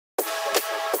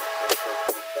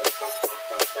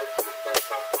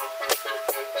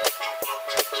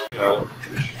Hey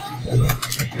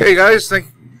guys,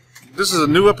 this is a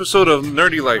new episode of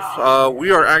Nerdy Life.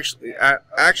 We are actually at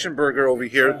Action Burger over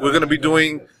here. We're going to be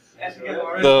doing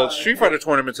the Street Fighter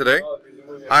tournament today.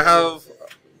 I have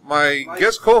my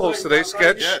guest co-host today,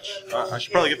 Sketch. I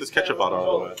should probably get this ketchup out of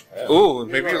the way. Ooh,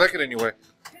 maybe you like it anyway.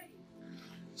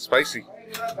 Spicy.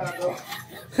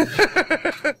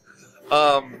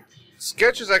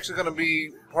 Sketch is actually going to be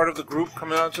part of the group,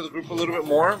 coming out to the group a little bit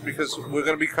more, because we're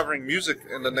going to be covering music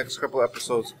in the next couple of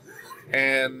episodes.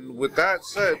 And with that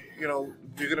said, you know,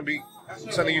 we're going to be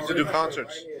sending you to do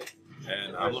concerts.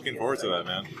 And I'm looking forward to that,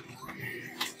 man.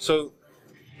 So,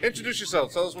 introduce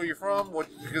yourself. Tell us where you're from.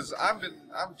 Because I'm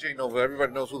Jay Nova.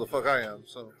 Everybody knows who the fuck I am.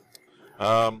 So,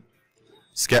 I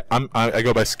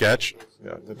go by Sketch.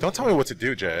 Yeah. Don't tell me what to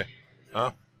do, Jay.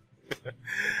 Huh?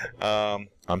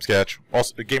 I'm Sketch.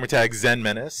 Also, gamer tag Zen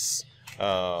Menace.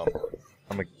 I'm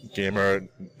a gamer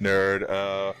nerd.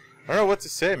 I don't know what to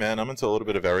say, man. I'm into a little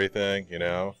bit of everything, you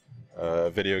know.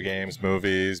 Video games,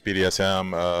 movies,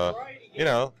 BDSM, you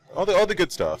know, all the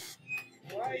good stuff.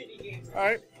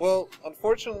 Alright, well,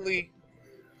 unfortunately,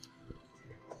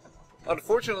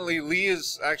 Lee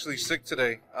is actually sick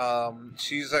today.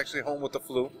 She's actually home with the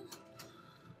flu.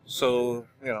 So,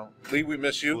 you know, Lee, we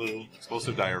miss you. Flu,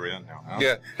 explosive diarrhea now, huh?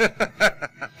 Yeah.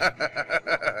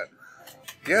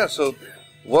 Yeah, so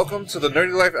welcome to the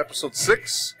Nerdy Life episode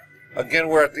 6. Again,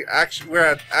 we're at Action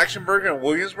Burger in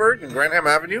Williamsburg in Grantham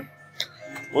Avenue.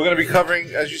 We're going to be covering,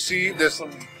 as you see, there's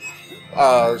some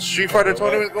Street Fighter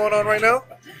tournaments going on right now.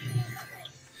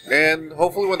 And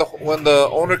hopefully when the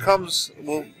owner comes,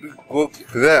 we'll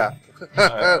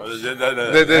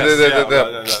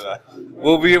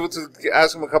be able to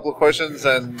ask him a couple of questions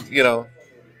and, you know,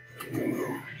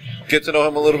 get to know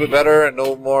him a little bit better and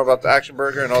know more about the Action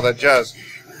Burger and all that jazz.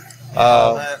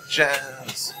 All that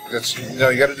jazz. No,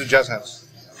 you got to do jazz hands.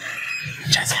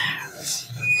 Jazz hands.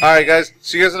 All right, guys.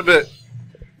 See you guys in a bit.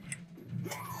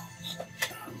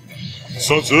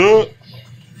 Sunset.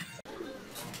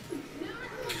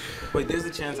 Wait, there's a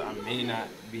chance I may not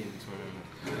be in the tournament.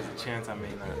 There's a chance I may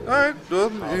not. All right.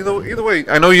 Well, either way,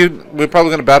 I know we're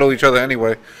probably gonna battle each other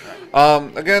anyway.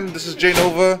 Again, this is Jay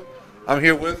Nova. I'm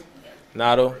here with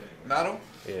Nato. Nato.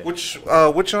 Yeah. Which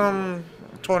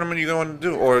tournament are you going to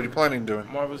do, or are you planning on doing?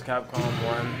 Marvel's Capcom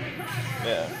 1.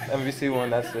 Yeah. MVC 1.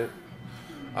 That's it.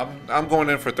 I'm going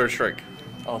in for Third Strike.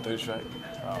 Oh, Third Strike.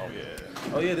 Oh yeah.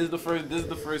 Oh yeah. This is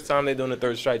the first time they're doing a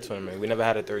Third Strike tournament. We never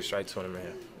had a Third Strike tournament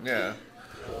here. Yeah.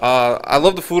 I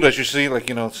love the food, as you see. Like,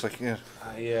 you know, it's like, yeah.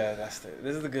 Yeah, this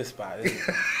is the good spot.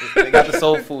 They got the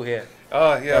soul food here.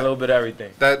 Oh yeah. Got a little bit of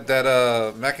everything. That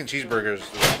mac and cheese burgers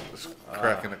is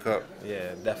crack in the cup.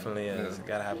 Yeah, definitely is. Yeah.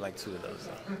 Gotta have like 2 of those.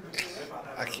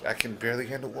 I can barely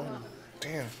handle one.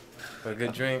 Damn. But a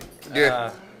good drink.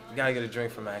 Yeah. You gotta get a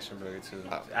drink from Action Burger too.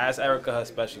 Ask Erica her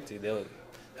specialty. They'll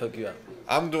hook you up.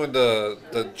 I'm doing the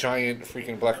giant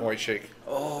freaking black and white shake.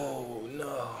 Oh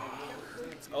no.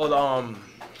 Oh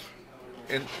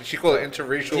she called it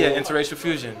interracial. Yeah, interracial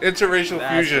fusion. Interracial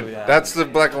fusion. That's the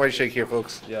black and white shake here,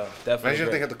 folks. Yeah, definitely. Imagine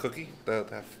if they had the cookie.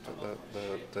 The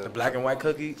black and white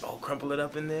cookie. Oh, crumple it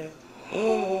up in there.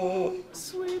 Oh,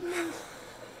 sweetness.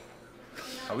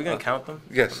 Are we gonna count them?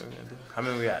 Yes. How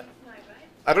many we got?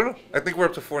 I don't know. I think we're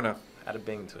up to 4 now. Add a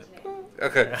bing to it.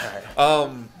 Okay. How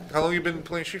long you been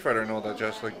playing Street Fighter and all that,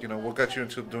 Josh? Like, you know, what got you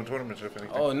into doing tournaments, if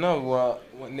anything? Oh no, well,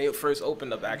 when they first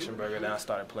opened up Action Burger, then I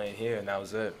started playing here, and that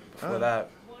was it. Before that,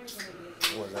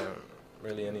 it wasn't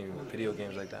really any video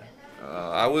games like that.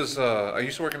 I used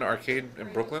to work in an arcade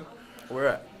in Brooklyn. Where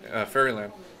at?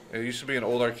 Fairyland. It used to be an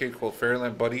old arcade called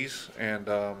Fairyland Buddies, and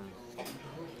I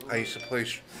used to play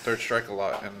Third Strike a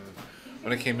lot. And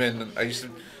when I came in, I used to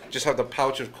just have the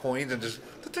pouch of coins and just.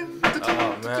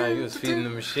 Oh man, you was feeding the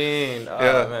machine. Oh,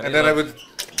 yeah, man, and then I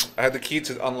had the key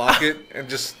to unlock it and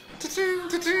just.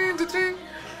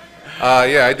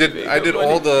 Yeah, I did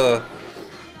all the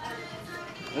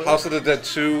House of the Dead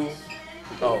 2.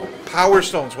 Oh. Power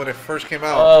Stones when it first came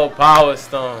out. Oh, Power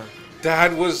Stone.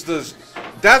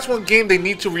 That's one game they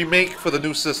need to remake for the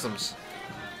new systems.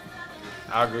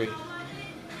 I agree.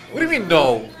 What do you mean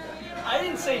no? I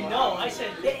didn't say no. I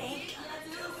said they ain't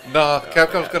gonna do it. Nah,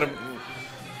 Capcom's gonna.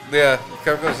 Yeah,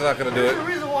 Capcom's not gonna do There's a it.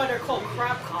 reason why they're called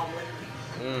Crapcom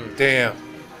later. Damn.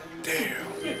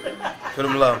 Put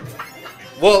them low.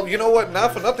 Well, you know what?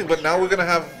 Not for nothing, but now we're gonna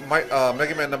have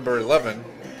Mega Man number 11,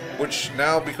 which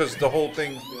now, because the whole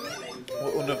thing,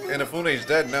 Inafune is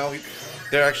dead. Now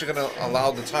they're actually gonna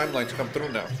allow the timeline to come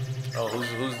through now. Oh, who's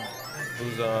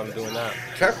doing that?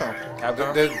 Capcom.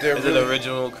 Capcom? They're is it the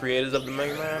original creators of the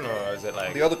Mega Man, or is it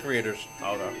like the other creators?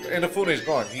 Oh no. Inafune's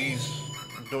gone. He's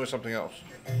doing something else.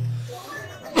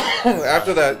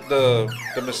 after that,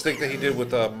 the mistake that he did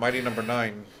with Mighty Number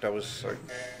 9, that was like.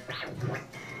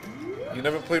 You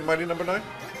never played Mighty Number 9?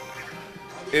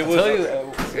 It was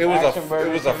a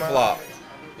flop.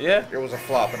 Yeah. It was a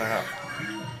flop and a half.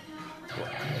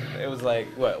 It was like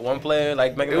what, one player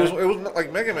like Mega Man? It was not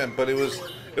like Mega Man, but it was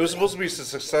supposed to be the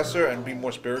successor and be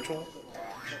more spiritual,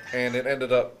 and it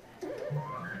ended up.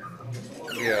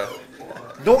 Yeah.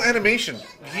 No animation.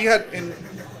 He had in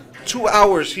 2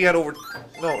 hours. He had in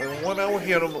 1 hour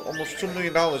he had almost $2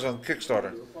 million on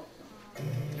Kickstarter.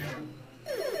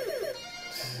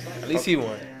 At least he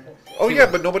won. Oh yeah,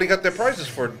 but nobody got their prizes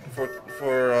for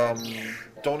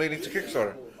donating to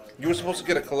Kickstarter. You were supposed to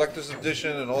get a collector's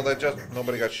edition and all that jazz.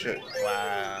 Nobody got shit.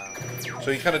 Wow.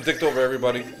 So he kind of dicked over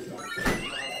everybody.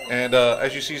 And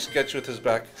as you see, Sketch with his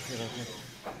back.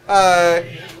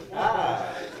 Hi.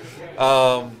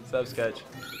 What's up, Sketch?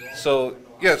 So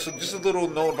yeah, so just a little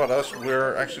note about us.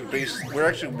 We're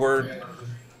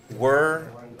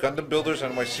Gundam Builders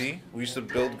NYC. We used to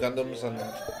build Gundams and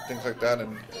things like that,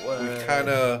 and we kind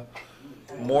of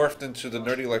morphed into the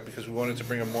nerdy life because we wanted to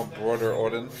bring a more broader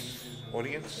audience.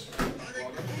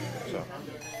 So,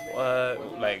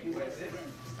 like,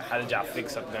 how did y'all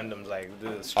fix up Gundams? Like,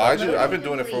 I've been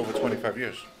doing it for over 25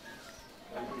 years.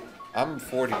 I'm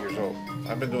 40 years old.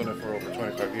 I've been doing it for over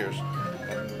 25 years,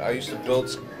 and I used to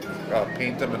build,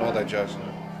 paint them, and all that jazz.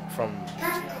 From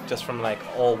like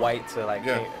all white to like.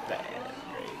 Yeah. Paint,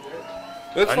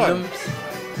 it's fun.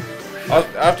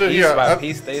 After piece by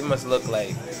piece, they must look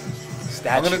like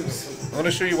statues. I'm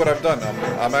gonna show you what I've done.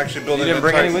 I'm actually building. You didn't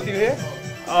bring any with you here?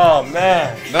 Oh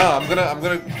man. No, I'm gonna.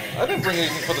 I didn't bring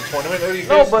anything for the tournament.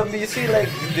 No, but you see, like,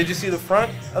 did you see the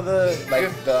front of the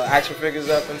the action figures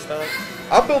up and stuff?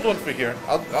 I'll build one for here.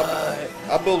 I'll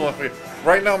build one for you.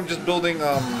 Right now, I'm just building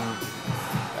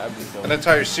an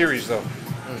entire series though.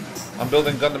 I'm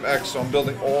building Gundam X, so I'm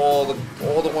building all the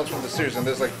ones from the series, and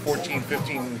there's like 14,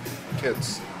 15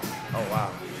 kits. Oh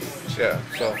wow. Yeah.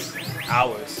 So.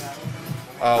 Hours.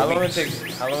 How long it takes?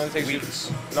 Weeks.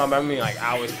 No, I mean like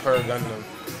hours per Gundam.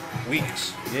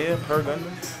 Weeks. Yeah, per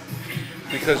Gundam.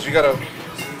 Because you gotta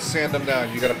sand them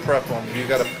down, you gotta prep them, you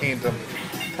gotta paint them,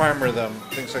 primer them,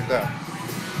 things like that.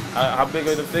 How big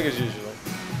are the figures usually?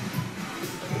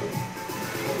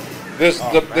 There's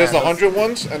the 100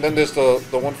 ones, and then there's the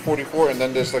 144, and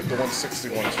then there's like the 160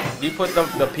 ones. You put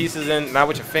the pieces in not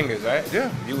with your fingers, right? Yeah.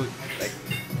 You would like.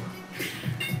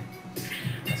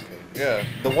 Yeah,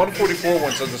 the 144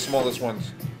 ones are the smallest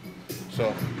ones.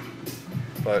 So,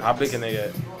 but how big can they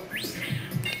get?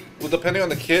 Well, depending on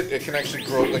the kit, it can actually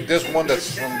grow. Like there's one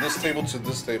that's from this table to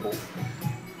this table,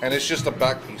 and it's just a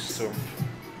back piece too.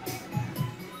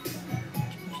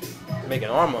 Making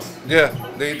armor. Yeah,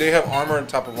 they have armor on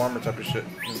top of armor type of shit.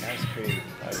 That's crazy.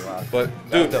 That's wild. But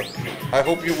dude, I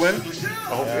hope you win.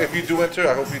 I hope if you do enter,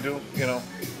 I hope you do. You know.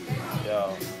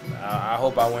 Yo, I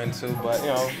hope I win too. But you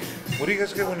know. What do you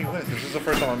guys get when you win? Because this is the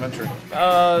first time I'm entering.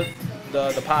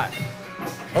 The pot.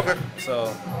 Okay.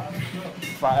 So,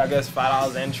 I guess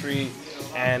 $5 entry,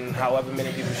 and however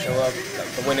many people show up, like,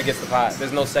 the winner gets the pot.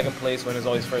 There's no second place when there's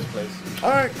always first place. All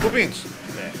right, cool beans.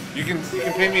 Yeah. You can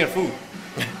pay me in food.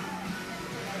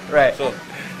 Right. So,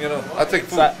 you know, I'll take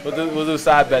food. We'll do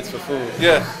side bets for food.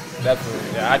 Yeah.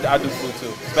 Definitely. Yeah, I do food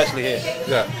too, especially here.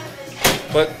 Yeah.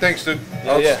 But thanks, dude.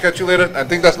 Yeah, I'll catch you later. I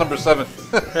think that's number 7.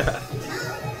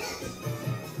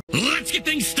 Let's get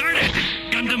things started.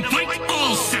 Gundam Fight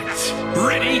all sets.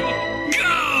 Ready, go!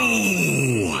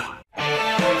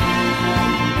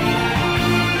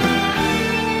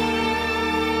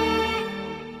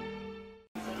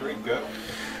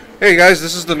 Hey guys,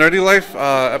 this is the Nerdy Life,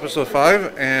 episode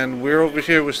 5, and we're over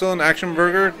here. We're still in Action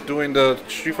Burger doing the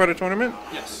Street Fighter tournament.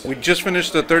 Yes. We just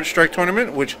finished the Third Strike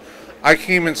tournament, which I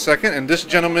came in second, and this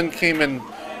gentleman came in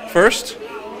first.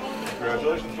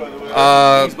 Congratulations, by the way.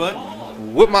 Thanks, bud.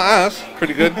 Whipped my ass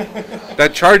pretty good.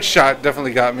 That charge shot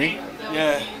definitely got me.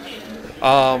 Yeah.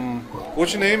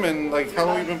 What's your name and like how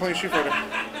long have you been playing Street Fighter?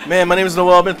 Man, my name is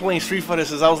Noel. I've been playing Street Fighter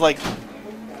since I was like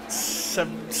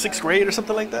 6th grade or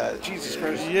something like that. Jesus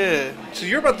Christ. Yeah. So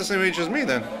you're about the same age as me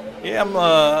then. Yeah,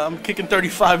 I'm kicking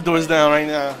 35 doors down right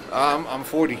now. I'm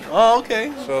 40. Oh,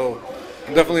 okay. So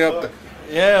I'm definitely up there.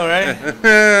 Yeah, right.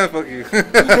 Fuck you.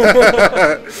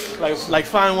 like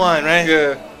fine wine, right?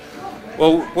 Yeah.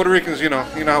 Well, Puerto Ricans, you know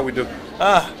how we do.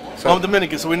 So I'm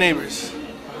Dominican, so we're neighbors.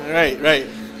 Right.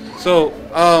 So,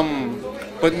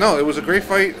 but no, it was a great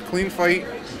fight, clean fight.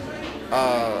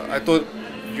 I thought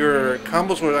your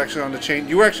combos were actually on the chain.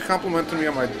 You were actually complimenting me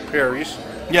on my parries.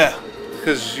 Yeah.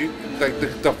 Because you like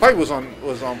the fight was on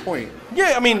point.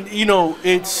 Yeah, I mean, you know,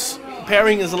 it's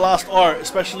parrying is a lost art,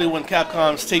 especially when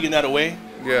Capcom's taking that away.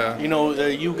 Yeah. You know,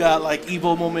 you got like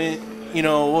Evo Moment. You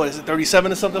know, what is it,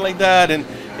 37 or something like that? And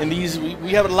these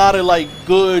we have a lot of like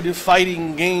good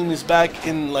fighting games back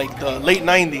in like the late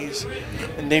 90s,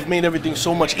 and they've made everything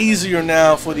so much easier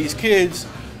now for these kids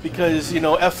because, you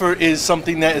know, effort is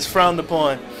something that is frowned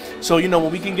upon. So, you know,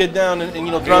 when we can get down and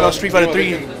you know, throw out Street Fighter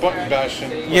 3, button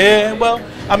bashing. yeah, well,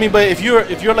 I mean, but if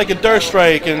you're like a Third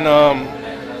Strike and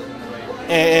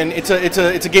it's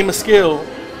a game of skill,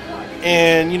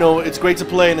 and you know, it's great to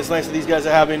play, and it's nice that these guys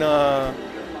are having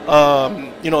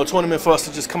you know, a tournament for us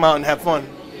to just come out and have fun.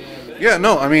 Yeah,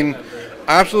 no, I mean,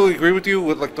 I absolutely agree with you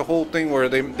with like the whole thing where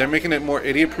they're making it more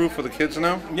idiot-proof for the kids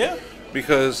now. Yeah.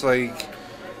 Because like,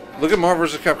 look at Marvel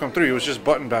vs. Capcom 3. It was just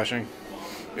button bashing.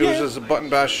 It was just a button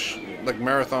bash like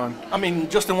marathon. I mean,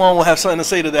 Justin Wong will have something to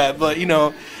say to that, but you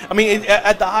know, I mean,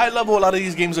 at the high level, a lot of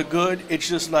these games are good. It's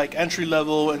just like entry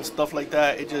level and stuff like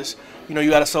that. It just, you know, you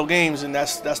got to sell games, and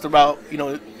that's the route, you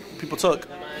know, people took.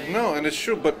 No, and it's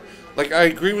true, but like I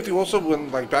agree with you also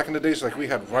when like back in the days, like we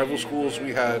had rival schools,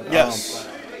 we had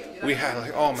we had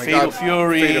like, oh my Fatal god,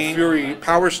 Fury. Fatal Fury,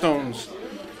 Power Stones.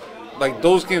 Like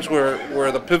those games were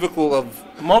the pinnacle of.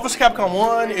 Marvel vs. Capcom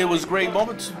 1, it was great.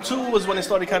 Marvel 2 was when it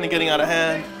started kind of getting out of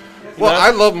hand. Well, I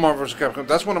love Marvel vs. Capcom.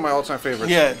 That's one of my all-time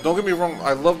favorites. Yeah. Don't get me wrong.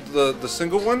 I love the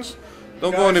single ones.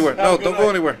 Don't go anywhere. No, don't go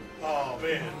anywhere. Oh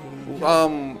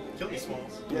man. Kill me,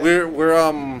 Smalls. We're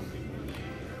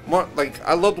like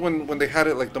I loved when they had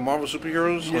it like the Marvel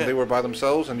superheroes when they were by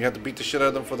themselves and you had to beat the shit out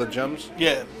of them for the gems.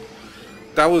 Yeah.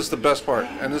 That was the best part,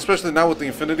 and especially now with the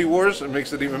Infinity Wars, it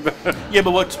makes it even better. Yeah,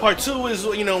 but what part 2 is,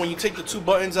 you know, when you take the 2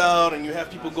 buttons out and you have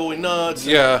people going nuts.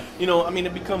 Yeah. And, you know, I mean,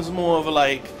 it becomes more of a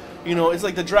like, you know, it's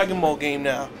like the Dragon Ball game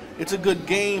now. It's a good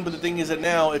game, but the thing is that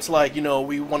now it's like, you know,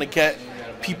 we want to get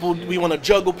people, we want to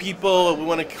juggle people, we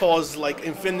want to cause like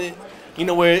infinite. You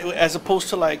know, where as opposed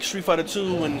to like Street Fighter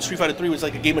 2 and Street Fighter 3 was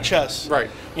like a game of chess. Right.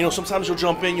 You know, sometimes you'll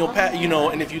jump in, you'll you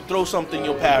know, and if you throw something,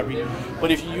 you'll parry. But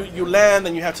if you land,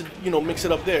 then you have to, you know, mix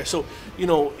it up there. So, you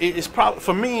know, it's probably,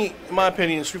 for me, in my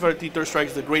opinion, Street Fighter 3 Third Strike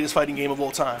is the greatest fighting game of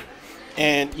all time.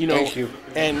 And, you know, Thank you.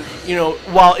 And, you know,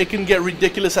 while it can get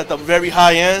ridiculous at the very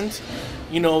high end,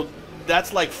 you know,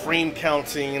 that's like frame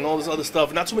counting and all this other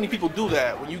stuff. Not too many people do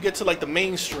that. When you get to like the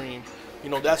mainstream, you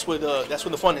know, that's where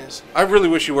the fun is. I really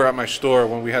wish you were at my store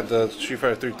when we had the Street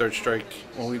Fighter 3 Third Strike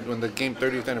when the game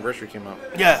 30th anniversary came out.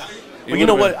 Yeah, but you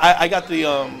know what? I got the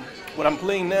what I'm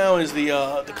playing now is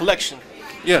the collection.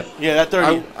 Yeah. Yeah, that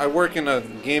 30. I work in a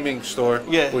gaming store,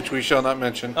 which we shall not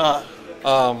mention.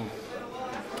 And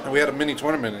we had a mini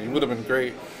tournament, and it would have been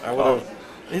great. I would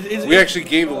have. We actually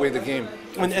gave away the game.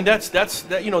 And that's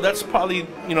you know, that's probably,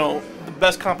 you know, the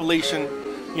best compilation.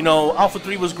 You know, Alpha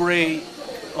 3 was great.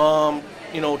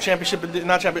 You know, championship,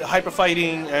 not championship, hyper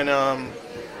fighting, and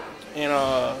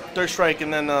Third Strike,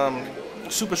 and then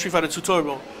Super Street Fighter 2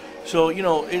 Turbo. So, you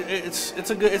know, it's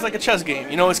like a chess game.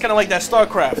 You know, it's kind of like that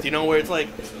StarCraft. You know, where it's like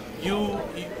you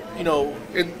know,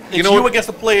 it's you against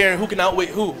the player, who can outwit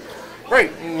who. Right.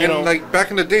 You know, like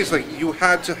back in the days, like you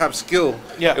had to have skill.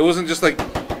 Yeah. It wasn't just like.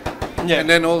 Yeah. And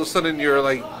then all of a sudden you're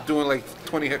like doing like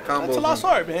 20 hit combos. It's a lost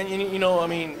art, man. You know, I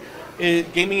mean.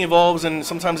 Gaming evolves, and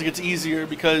sometimes it gets easier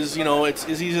because, you know, it's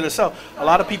easier to sell. A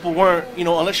lot of people weren't, you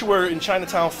know, unless you were in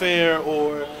Chinatown Fair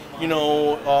or, you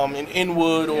know, in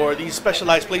Inwood or these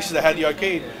specialized places that had the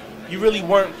arcade, you really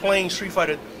weren't playing Street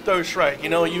Fighter Third Strike. You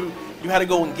know, you had to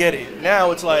go and get it.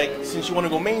 Now it's like, since you want to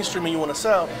go mainstream and you want to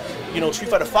sell, you know, Street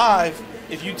Fighter 5,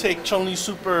 if you take Chun-Li's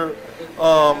Super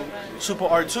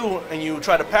R2 and you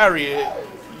try to parry it,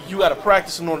 you got to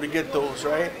practice in order to get those,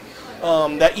 right?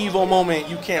 That Evo moment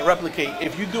you can't replicate.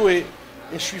 If you do it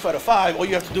in Street Fighter 5, all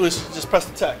you have to do is just press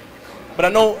the tech. But I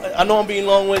know I'm being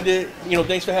long-winded. You know,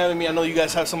 thanks for having me. I know you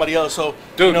guys have somebody else, so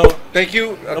dude, you know, thank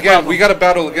you again. We got to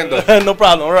battle again, though. No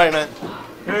problem. All right, man.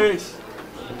 Peace.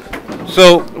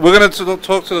 So we're gonna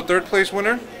talk to the third place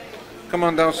winner. Come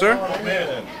on down, sir. Oh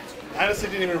man, I honestly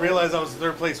didn't even realize I was the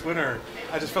third place winner.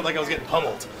 I just felt like I was getting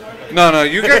pummeled. No,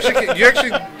 you actually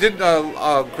did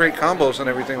great combos and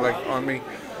everything like on me.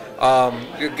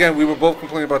 Again, we were both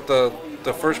complaining about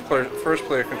the first player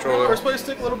controller. First player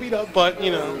stick a little beat up, but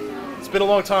you know, it's been a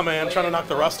long time, man. I'm trying to knock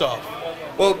the rust off.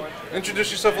 Well,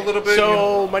 introduce yourself a little bit.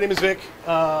 So my name is Vic.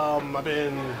 I've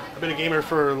been a gamer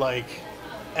for like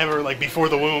before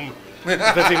the womb, if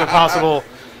that's even possible.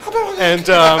 And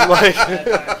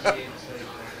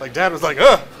like Dad was like,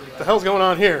 what the hell's going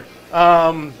on here?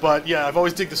 But yeah, I've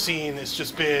always digged the scene. It's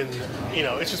just been, you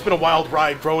know, it's just been a wild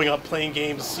ride growing up playing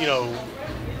games, you know,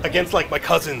 against like my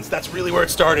cousins. That's really where it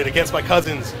started, against my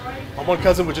cousins. My one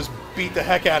cousin would just beat the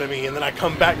heck out of me, and then I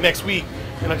come back next week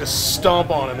and I just stomp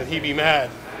on him and he'd be mad.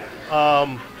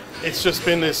 it's just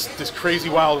been this crazy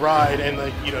wild ride, and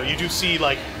like, you know, you do see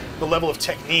like the level of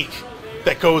technique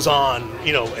that goes on,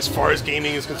 you know, as far as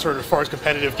gaming is concerned, as far as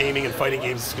competitive gaming and fighting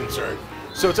games is concerned.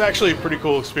 So it's actually a pretty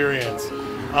cool experience.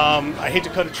 I hate to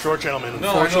cut it short, gentlemen.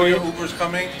 No, I know your Uber's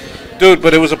coming. Dude,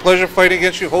 but it was a pleasure fighting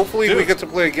against you. Hopefully we get to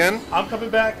play again. I'm coming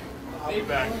back. I'll be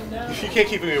back. You can't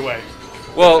keep me away.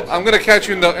 Well, I'm gonna catch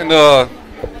you in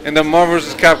the Marvel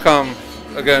vs. Capcom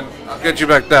again. I'll get you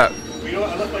back that. You know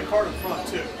what? I left my card up front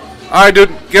too. All right,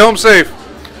 dude. Get home safe.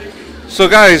 So,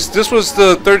 guys, this was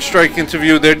the Third Strike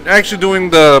interview. They're actually doing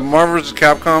the Marvel vs.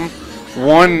 Capcom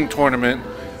 1 tournament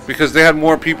because they had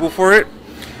more people for it.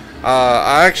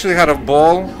 I actually had a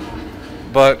ball,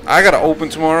 but I got to open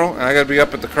tomorrow, and I got to be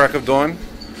up at the crack of dawn.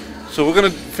 So we're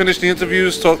going to finish the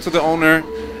interviews, talk to the owner,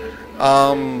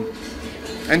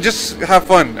 and just have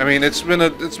fun. I mean, it's been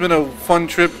a fun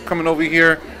trip coming over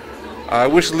here. I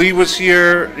wish Lee was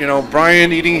here. You know,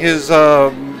 Brian eating his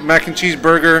mac and cheese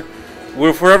burger.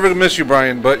 We'll forever miss you,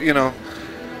 Brian. But you know,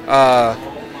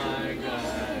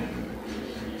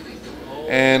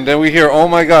 and then we hear "Oh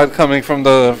my God" coming from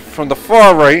the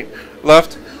far right,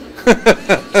 left.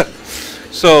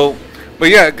 So, but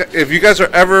yeah, if you guys are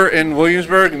ever in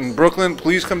Williamsburg and Brooklyn,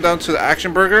 please come down to the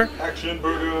Action Burger. Action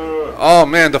Burger. Oh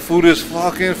man, the food is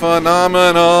fucking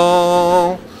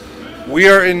phenomenal. We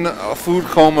are in a food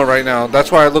coma right now.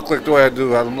 That's why I look like the way I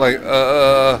do. I'm like,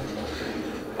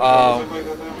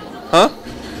 huh?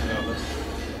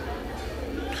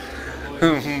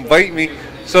 Bite me.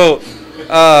 So,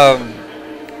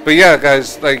 but yeah,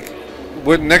 guys, like,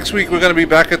 next week we're gonna be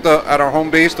back at our home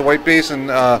base, the White Base, in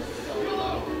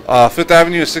 5th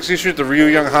Avenue and 60th Street, the Ryu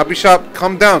Young Hobby Shop.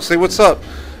 Come down, say what's up.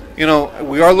 You know,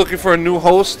 we are looking for a new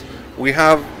host. We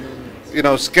have, you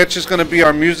know, Sketch is gonna be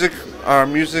our music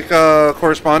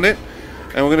correspondent,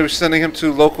 and we're going to be sending him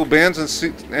to local bands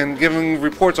and giving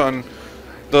reports on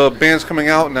the bands coming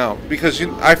out now, because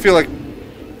I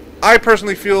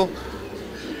personally feel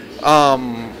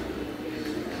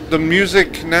the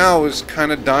music now is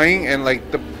kind of dying, and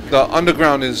like the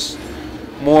underground is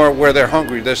more where they're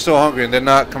hungry. They're still hungry and they're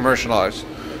not commercialized.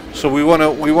 So we want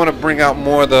to bring out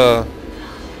more the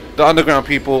underground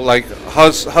people, like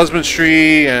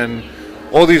Husbandry and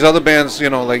all these other bands, you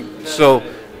know, like, so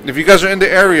if you guys are in the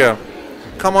area,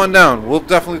 come on down. We'll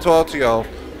definitely talk to y'all.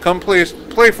 Come play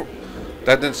for,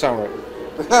 that didn't sound right.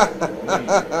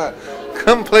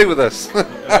 Come play with us. In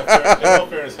all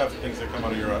fairness, half the things that come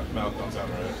out of your mouth don't sound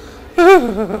right.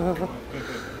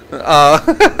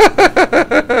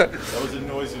 That was a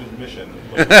noise of admission.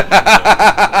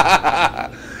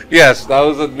 Yes, that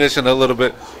was admission a little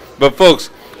bit. But folks,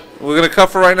 we're going to cut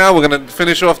for right now. We're going to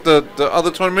finish off the other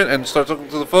tournament and start talking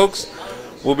to the folks.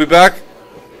 We'll be back.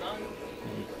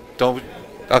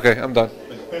 Okay, I'm done.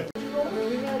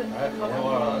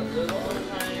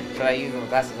 Should I use the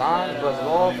glasses on, glasses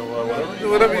off?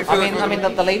 Whatever you feel I mean,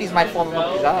 the ladies might fall in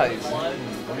love with his eyes.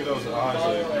 Look at those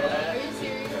eyes.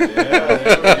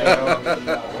 Yeah, there we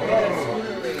go.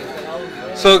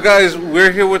 So guys,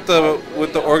 we're here with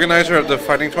the organizer of the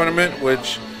fighting tournament,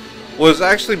 which was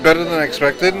actually better than I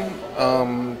expected.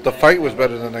 The fight was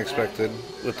better than I expected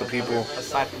with the people.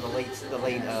 Aside from the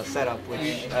late setup,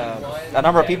 which a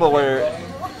number of people were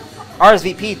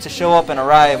RSVP'd to show up and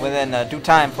arrive within due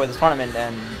time for this tournament,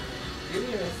 and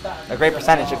a great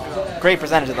percentage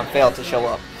of them failed to show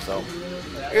up. So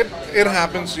it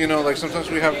happens, you know. Like sometimes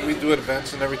we do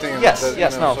events and everything. And yes, you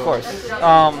know, of course.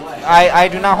 I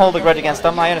do not hold a grudge against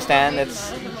them. I understand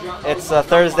it's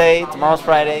Thursday, tomorrow's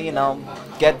Friday. You know,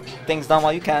 get things done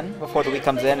while you can before the week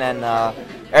comes in, and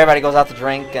everybody goes out to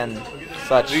drink and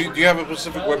such. Do you have a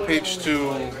specific webpage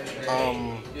to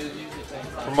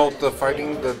promote the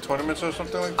tournaments or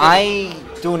something like that? I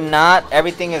do not.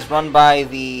 Everything is run by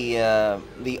the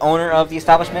owner of the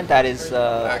establishment. That is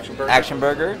Action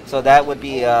Burger. So that would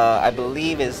be, I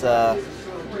believe, is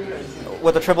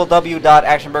with the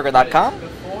www.actionburger.com,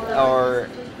 or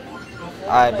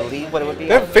I believe what it would be.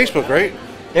 They have Facebook, right?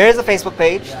 There is a Facebook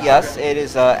page. Yes, it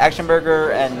is Action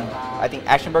Burger, and I think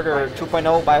Action Burger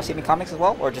 2.0 Biosaving Comics as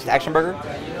well, or just Action Burger.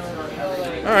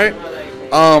 All right.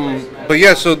 But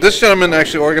yeah, so this gentleman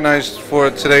actually organized for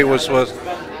today was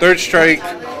Third Strike,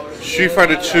 Street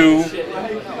Fighter 2,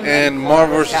 and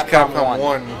Marvel vs. Capcom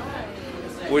 1,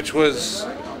 which was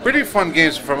pretty fun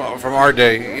games from our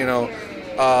day. You know,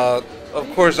 of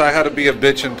course I had to be a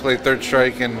bitch and play Third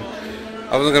Strike, and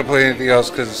I wasn't gonna play anything else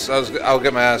because I'll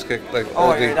get my ass kicked like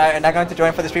all day. You're not going to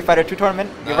join for the Street Fighter 2 tournament?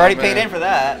 You've already paid in for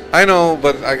that. I know,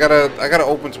 but I gotta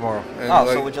open tomorrow. And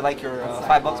so would you like your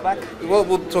 $5 back? Well,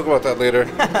 we'll talk about that later.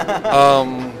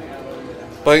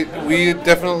 But we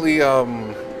definitely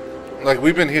Like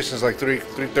we've been here since like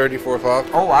 3:30, 4 o'clock.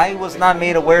 Oh, I was not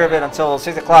made aware of it until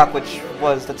 6 o'clock, which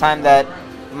was the time that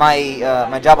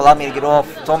my job allowed me to get off.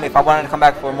 Told me if I wanted to come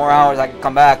back for more hours, I could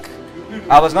come back.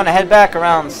 I was going to head back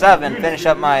around 7, finish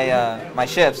up my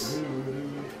shifts.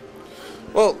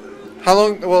 Well, how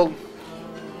long? Well,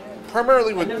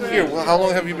 primarily with here. Well, how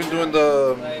long have you been doing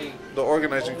the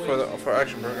organizing for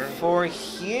Action Burger? For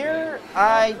here,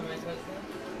 I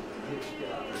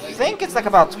think it's like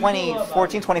about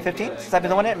 2014, 2015 since I've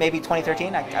been doing it. Maybe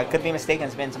 2013. I could be mistaken.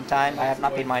 It's been some time. I have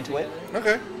not paid mind to it.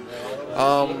 Okay.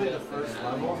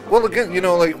 Well, again,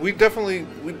 like we definitely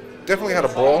had a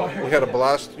ball. We had a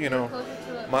blast.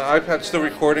 My iPad's still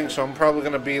recording, so I'm probably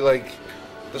gonna be like,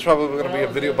 there's probably gonna be a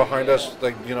video behind us,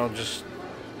 like just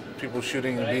people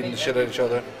shooting and beating the shit at each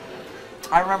other.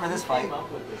 I remember this fight.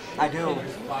 I do.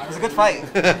 It was a good fight.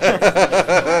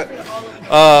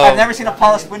 I've never seen a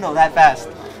polished window that fast.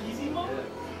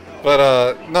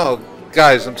 But no,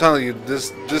 guys, I'm telling you,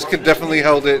 this kid definitely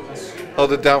held it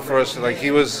down for us. Like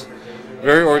he was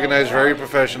very organized, very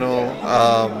professional,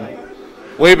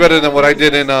 way better than what I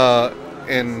did in.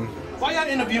 Why y'all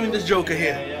interviewing this Joker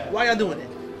here? Why y'all doing it?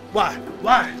 Why?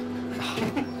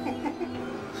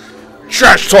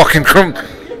 Trash talking.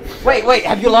 Wait,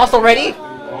 have you lost already?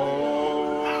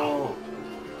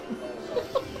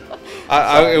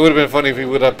 It would have been funny if he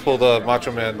would have pulled a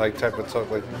Macho Man like type of talk,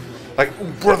 like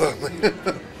ooh, brother.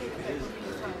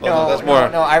 No, that's more.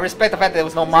 No, I respect the fact that there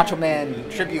was no Macho Man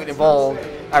tribute involved.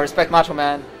 I respect Macho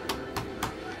Man.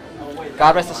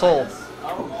 God rest his soul.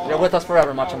 You're with us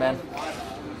forever, Macho Man.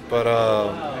 But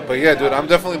yeah, dude, I'm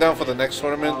definitely down for the next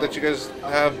tournament that you guys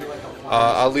have.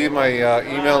 I'll leave my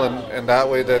email and that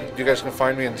way that you guys can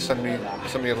find me and send me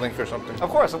a link or something. Of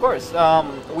course.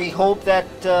 We hope that,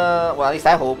 well, at least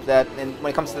I hope that when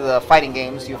it comes to the fighting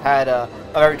games, you've had a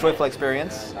very joyful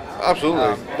experience.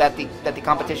 Absolutely. That the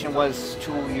competition was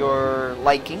to your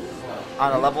liking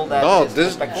on a level that is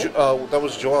respectful. That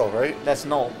was Joel, right? That's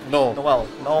Noel. Noel.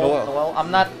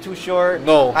 I'm not too sure.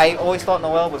 No. I always thought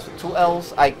Noel was with 2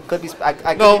 L's. I could be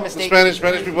mistaken.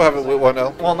 Spanish people have it with 1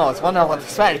 L. Well, no, it's 1 L with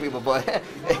Spanish people, but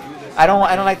I don't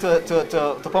like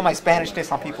to put my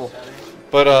Spanishness on people.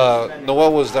 But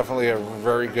Noel was definitely a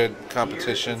very good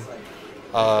competition.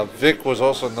 Vic was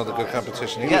also another good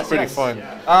competition. He was pretty fun.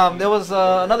 There was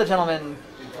another gentleman,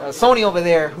 Sony over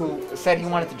there, who said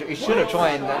he should have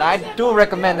joined, and I do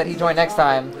recommend that he join next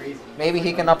time. Maybe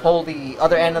he can uphold the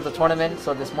other end of the tournament,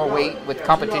 so there's more weight with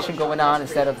competition going on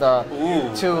instead of the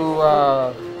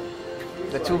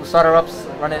two starter-ups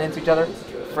running into each other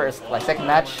first, like second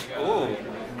match. Ooh,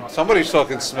 somebody's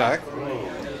talking smack.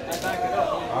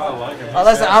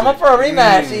 Listen, I'm up for a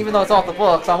rematch, even though it's off the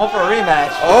books. I'm up for a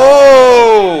rematch.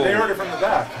 Oh! They heard it from the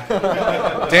back.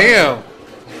 Damn.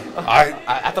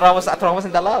 I thought I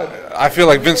wasn't that loud. I feel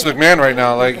like Vince McMahon right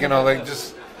now,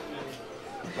 just.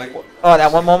 Oh,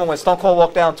 that one moment when Stone Cold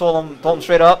walked down, told him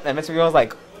straight up, and Vince McMahon was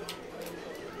like,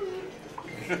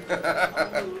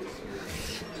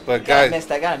 But guys,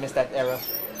 gotta miss that era.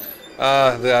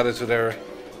 The Attitude Era.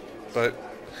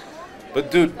 But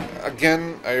dude,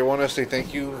 again, I want to say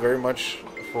thank you very much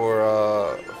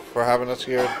for having us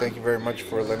here. Thank you very much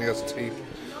for letting us tape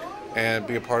and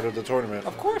be a part of the tournament.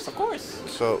 Of course.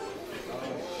 So,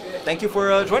 thank you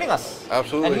for joining us.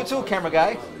 Absolutely. And you too, camera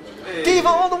guy. Diva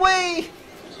all the way.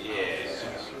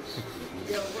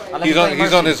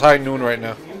 He's on his high noon right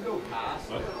now.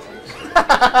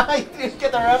 I didn't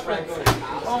get the reference.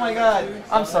 Oh my god.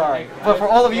 I'm sorry. But for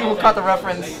all of you who caught the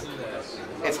reference,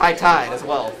 it's high tide as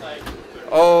well.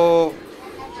 Oh,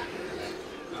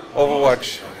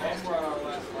 Overwatch.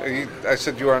 I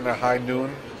said you were on the high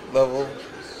noon level.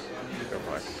 Never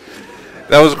mind.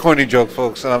 That was a corny joke,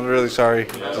 folks, and I'm really sorry.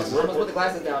 We're almost put the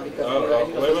glasses down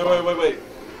because Wait.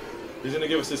 He's gonna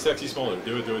give us his sexy smolder.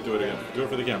 Do it again. Do it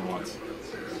for the camera once.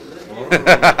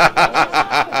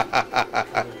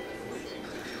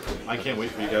 I can't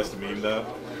wait for you guys to meme that.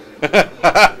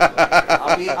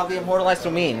 I'll be immortalized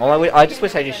through meme. Well, I just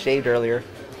wish I just shaved earlier.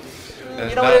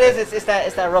 You know what it is? It's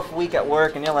that rough week at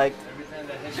work, and you're like,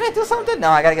 should I do something? No,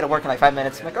 I gotta get to work in like 5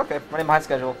 minutes. I'm like, okay, running behind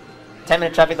schedule.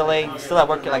 10-minute traffic delay. Still at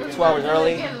work like 2 hours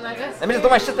early. Let me just do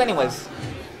my shit anyways.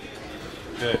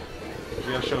 Okay,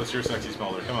 you gotta show us your sexy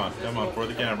smolder. Come on, for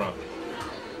the camera.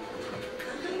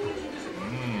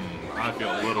 I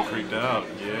feel a little creeped out.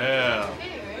 Yeah.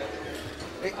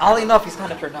 Oddly enough, he's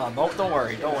kind of turned on. Don't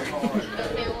worry. It's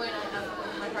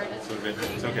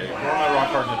okay. Where are my rock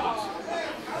hard nipples?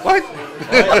 What?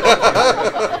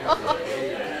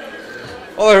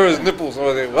 All I heard was nipples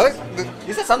over there. What?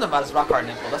 You said something about his rock hard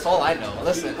nipple. That's all I know.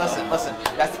 Listen.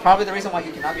 That's probably the reason why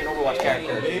you cannot be an Overwatch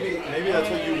character. Maybe that's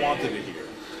what you wanted to hear.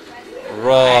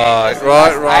 Right.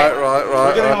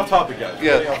 We're getting off topic, guys.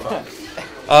 Yeah.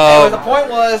 The point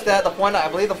was that I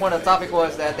believe the point of the topic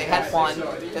was that they had fun.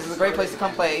 This is a great place to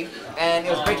come play, and it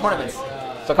was great tournaments.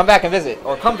 So come back and visit,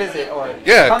 or come visit, or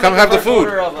Yeah, come have the food.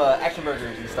 Order of action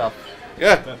burgers and stuff.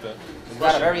 Yeah. It's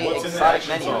got a very exotic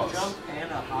menu.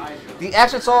 The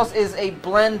action sauce is a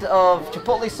blend of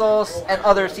chipotle sauce and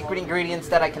other secret ingredients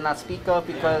that I cannot speak of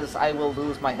because I will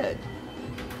lose my head.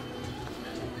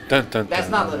 Dun, dun, That's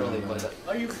dun. not literally, but.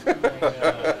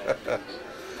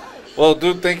 Well,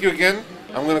 dude, thank you again.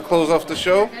 I'm gonna close off the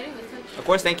show. Of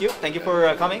course, thank you. Thank you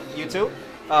for coming. You too.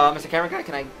 Mr. Camera Guy,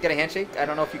 can I get a handshake? I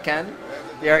don't know if you can.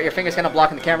 Your finger's kind of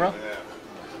blocking the camera.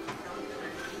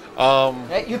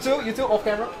 Hey, you too, off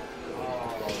camera.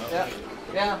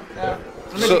 Yeah.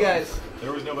 I miss you guys.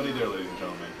 There was nobody there, ladies and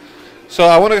gentlemen. So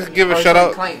I want to give a shout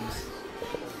out. Claims.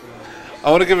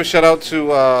 I want to give a shout out to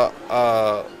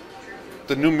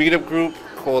the new meetup group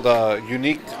called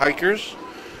Unique Hikers.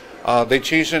 They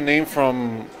changed their name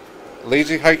from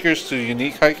Lazy Hikers to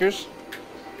Unique Hikers.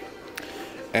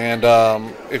 And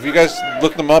if you guys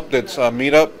look them up, it's a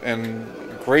meetup and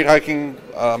great hiking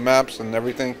maps and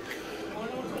everything.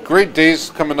 Great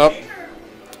days coming up,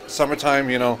 summertime,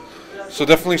 you know. So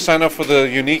definitely sign up for the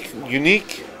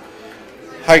Unique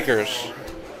Hikers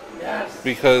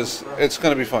because it's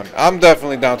gonna be fun. I'm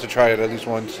definitely down to try it at least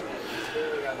once.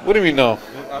 What do you mean no?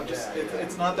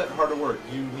 It's not that hard to work.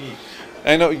 Unique.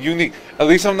 I know, unique. At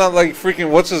least I'm not like freaking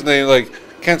what's his name? Like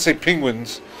can't say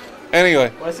penguins.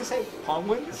 Anyway. What does he say?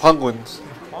 Penguins? Penguins.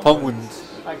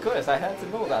 I could. I had to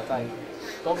know that. I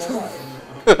don't know why.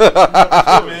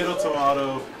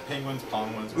 Tomato, penguins,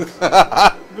 penguins.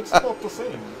 It's not the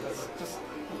same.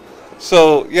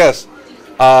 So yes,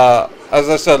 as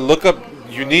I said, look up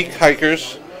Unique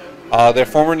Hikers. Their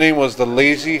former name was the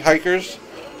Lazy Hikers,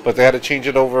 but they had to change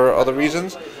it over other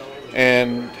reasons.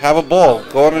 And have a ball.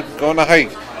 Go on a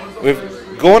hike.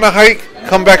 Go on a hike.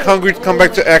 Come back hungry. Come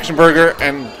back to Action Burger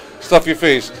and stuff your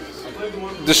face.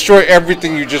 Destroy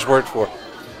everything you just worked for.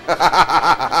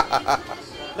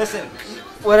 Listen,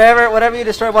 whatever you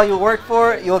destroy while you work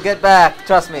for, you'll get back.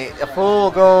 Trust me. A fool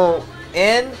will go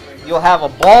in. You'll have a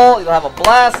ball. You'll have a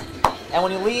blast. And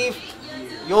when you leave,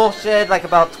 you'll shed like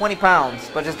about 20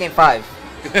 pounds, but just gain 5.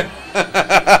 Enjoy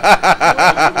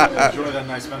that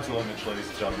nice mental image, ladies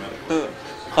and gentlemen.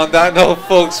 On that note,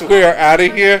 folks, we are out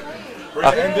of here. We're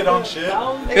gonna end it on shit.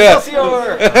 Yeah.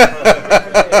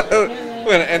 We're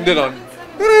gonna end it on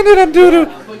doo-doo.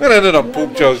 We're gonna end it on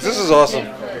poop jokes. This is awesome.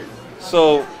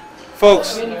 So,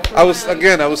 folks, I will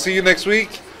see you next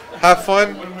week. Have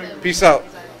fun. Peace out.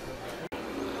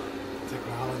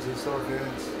 Technology so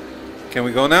advanced. Can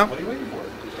we go now? What are you waiting for?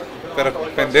 Pero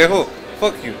pendejo.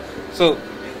 Fuck you. So,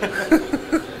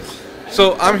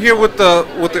 so I'm here with the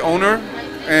owner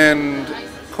and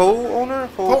co-owner,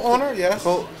 Yes.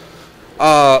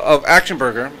 of Action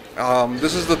Burger.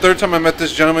 This is the third time I met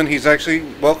this gentleman. He's actually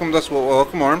welcomed us with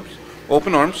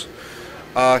open arms.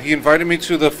 He invited me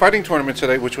to the fighting tournament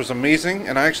today, which was amazing,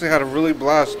 and I actually had a really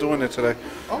blast doing it today.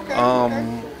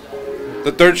 Okay.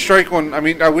 The third strike one. I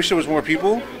mean, I wish there was more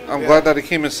people. I'm glad that it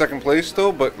came in second place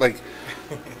still, but like,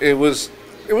 it was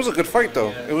a good fight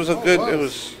though. It was a good. It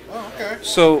was. Oh, okay.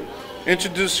 So,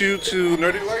 introduce you to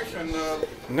Nerdy Life and.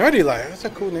 Nerdy Life. That's a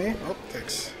cool name. Oh,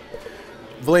 thanks.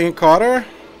 Blaine Carter,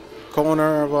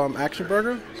 co-owner of Action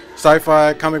Burger,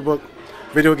 sci-fi, comic book,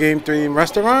 video game themed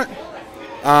restaurant.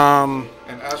 And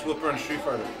Ass Whooper and Street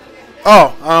Fighter.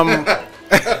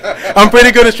 I'm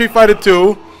pretty good at Street Fighter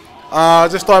 2.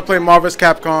 Just started playing Marvel's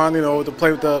Capcom, to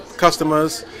play with the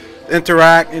customers,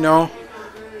 interact,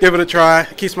 give it a try.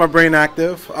 It keeps my brain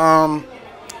active. I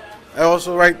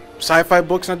also write sci-fi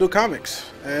books and I do comics.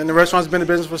 And the restaurant's been in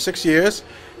business for 6 years,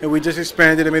 and we just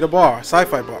expanded and made a bar,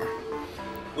 sci-fi bar.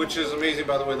 Which is amazing,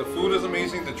 by the way. The food is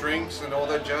amazing, the drinks and all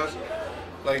that jazz.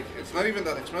 Like, it's not even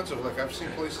that expensive. Like, I've seen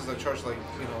places that charge, like,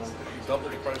 double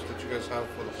the price that you guys have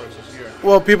for the prices here.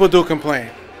 Well, people do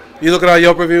complain. You look at our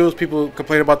Yelp reviews, people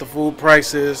complain about the food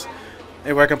prices.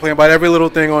 Everybody complain about every little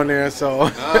thing on there, so.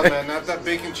 Nah, man, not that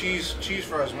bacon cheese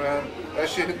fries, man. That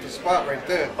shit hit the spot right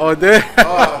there. Oh, there?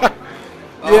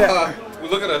 Yeah.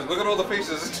 Look at all the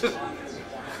faces. It's just...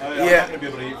 I'm not going to be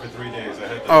able to eat for 3 days. I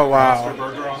had the monster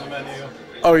burger on the menu.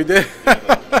 Oh, you did?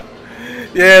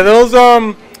 Yeah, those,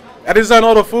 I design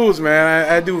all the foods, man.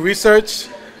 I do research.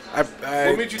 I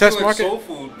what made you test do, market.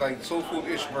 soul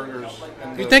food-ish burgers?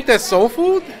 And You think that's soul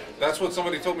food? That's what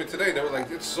somebody told me today. They were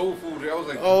like, it's soul food. I was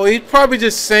like, Oh, he's probably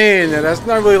just saying that. That's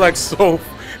not really like soul.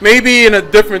 Maybe in a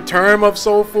different term of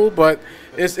soul food, but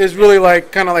it's really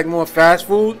like kind of like more fast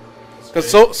food. Because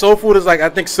soul food is like, I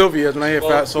think Sylvia is when I hear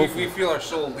fat soul food. We feel our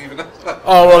soul leaving us.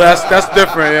 Oh, well, that's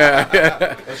different, yeah.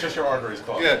 That's just your arteries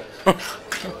clogged. Yeah.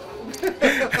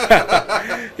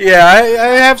 Yeah, I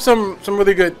have some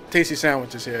really good tasty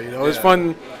sandwiches here. You know, it's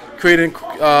fun creating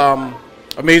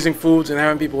amazing foods and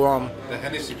having people The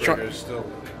Hennessy burger is still.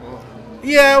 Oh.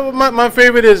 Yeah, well, my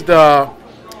favorite is the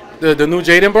new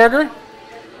Jaden burger.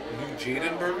 New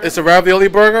Jaden burger. It's a ravioli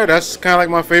burger. That's kind of like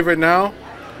my favorite now.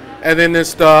 And then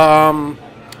it's the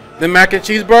mac and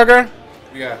cheese burger.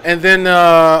 Yeah. And then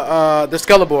the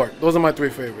Skellabord. Those are my three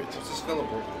favorites. What's the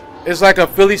Skellabord? It's like a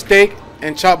Philly steak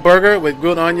and chopped burger with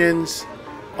grilled onions,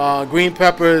 green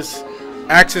peppers,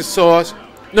 accent sauce.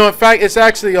 No, in fact, it's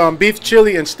actually beef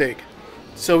chili and steak.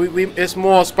 So it's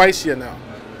more spicier now.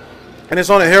 And it's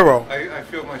on a hero. I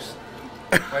feel my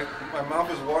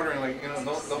mouth is watering. Like, you know,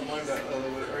 don't mind that a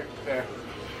little bit right there.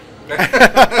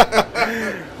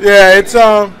 Yeah, it's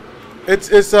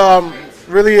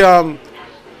really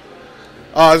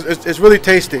it's really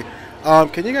tasty.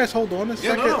 Can you guys hold on a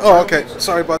second? no, oh, okay.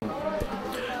 Sorry about.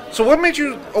 So what made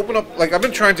you open up? Like, I've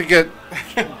been trying to get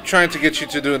you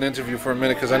to do an interview for a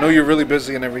minute because I know you're really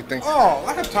busy and everything. Oh,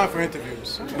 I have time for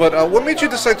interviews. But what made you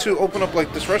decide to open up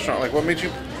like this restaurant? Like, what made you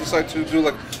decide to do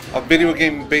like a video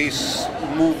game based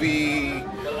movie?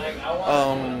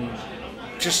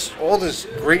 Just all this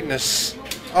greatness.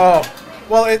 Oh,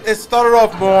 well, it started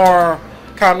off more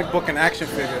comic book and action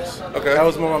figures. Okay. That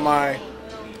was more of my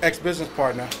ex-business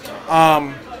partner.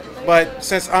 But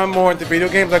since I'm more into video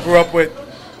games, I grew up with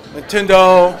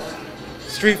Nintendo,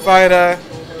 Street Fighter,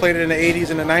 played it in the 80s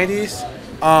and the 90s.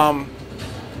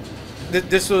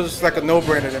 This was like a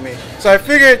no-brainer to me. So I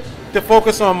figured to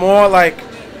focus on more like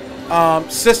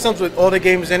systems with all the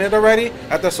games in it already,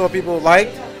 after I saw people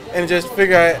liked, and just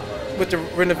figure with the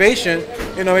renovation,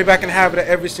 you know, maybe I can have it at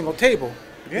every single table.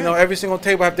 Yeah. You know, every single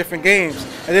table have different games.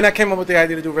 And then I came up with the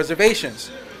idea to do reservations.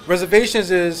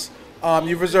 Reservations is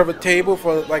you reserve a table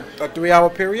for like a 3-hour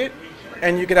period,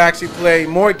 and you could actually play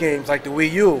more games like the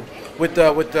Wii U with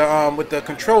the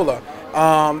controller.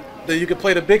 You could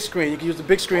play the big screen. You can use the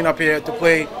big screen up here to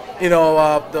play, you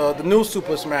know, the new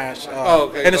Super Smash.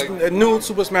 Okay. And it's a new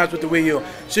Super Smash with the Wii U.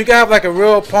 So you can have like a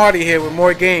real party here with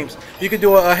more games. You could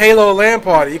do a Halo LAN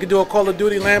party. You could do a Call of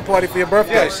Duty LAN party for your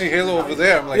birthday. Yeah, I see Halo over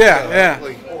there. I'm like, yeah.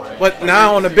 Like, but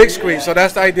now on the big screen. So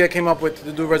that's the idea I came up with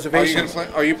to do reservations.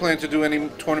 Are you planning to do any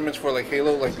tournaments for like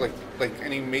Halo, like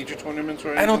any major tournaments or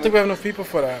anything? I don't think we have enough people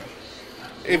for that.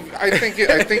 I think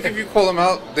if you call them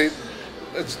out,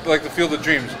 it's like the Field of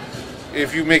Dreams.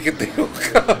 If you make it, they will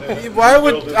come.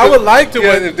 I would like to.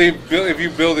 Yeah, if you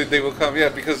build it, they will come. Yeah,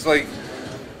 because like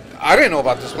I didn't know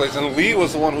about this place, and Lee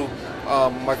was the one who,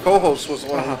 my co-host was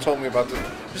the one who told me about this.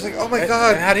 He's like, oh my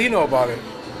god. And how do you know about it?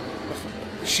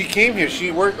 She came here.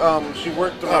 She worked around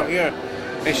here,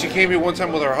 and she came here one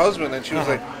time with her husband, and she was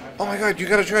like, oh my god, you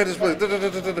gotta try this place.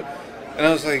 And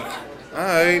I was like, all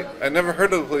right. I never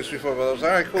heard of the place before, but I was all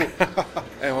right, cool.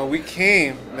 And when we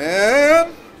came,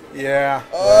 man. Yeah.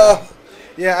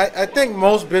 Yeah, I think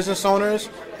most business owners,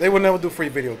 they would never do free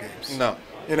video games. No.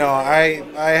 You know,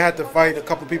 I had to fight a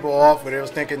couple people off where they was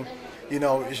thinking, you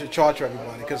know, you should charge for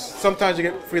everybody. Because sometimes you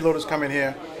get freeloaders come in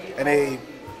here and they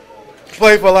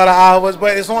play for a lot of hours,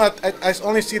 but it's only, I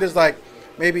only see there's like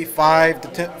maybe 5 to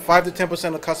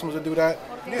 10% of customers will do that.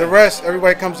 Yeah. The rest,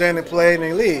 everybody comes in and play and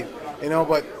they leave. You know,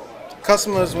 but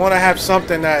customers want to have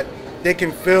something that they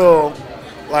can feel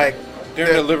like they're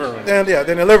in the living room. They're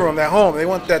in the living room, they're home. They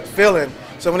want that feeling.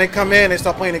 So when they come in, they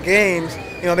start playing the games.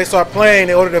 You know, they start playing.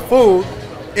 They order their food.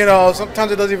 You know,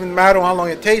 sometimes it doesn't even matter how long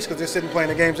it takes because they're sitting playing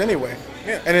the games anyway.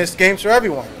 Yeah. And it's games for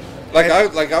everyone.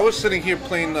 I was sitting here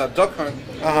playing Duck Hunt.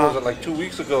 What was it, like 2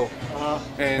 weeks ago?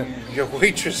 And your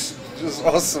waitress is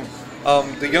awesome.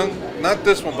 The young, not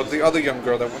this one, but the other young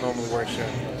girl that normally works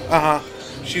here.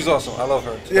 She's awesome. I love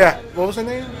her. Yeah. What was her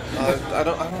name? I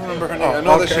don't remember her name. I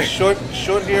know that she's short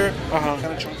hair, kind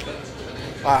of chunky.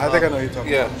 I think I know who you're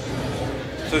talking about.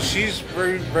 So she's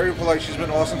very, very polite. She's been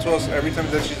awesome to us every time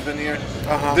that she's been here.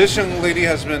 This young lady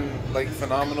has been like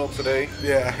phenomenal today.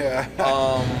 Yeah.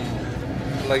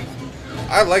 Like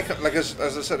I like as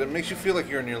I said, it makes you feel like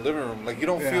you're in your living room. Like you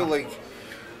don't feel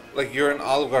like you're in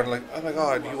Olive Garden. Like, oh my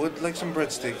God, you would like some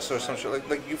breadsticks or some shit.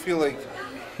 Like you feel like.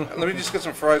 Let me just get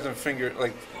some fries and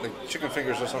like chicken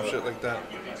fingers or some shit like that.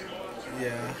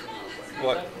 Yeah.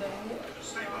 What?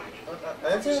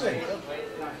 That's anything.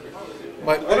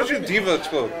 But why don't you diva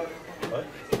explode? What?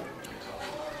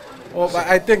 Well, but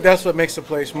I think that's what makes the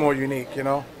place more unique, you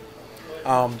know?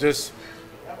 Just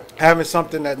having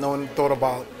something that no one thought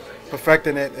about,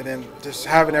 perfecting it, and then just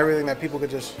having everything that people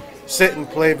could just sit and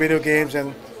play video games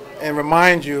and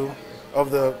remind you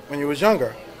of when you was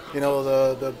younger. You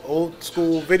know, the old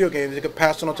school video games you could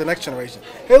pass on to the next generation.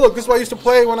 Hey, look, this is what I used to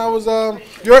play when I was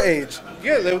your age.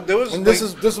 Yeah, there was. And this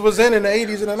was in the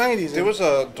 80s and the 90s. There was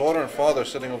a daughter and father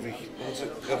sitting over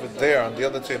there on the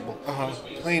other table,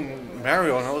 playing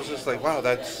Mario, and I was just like, wow,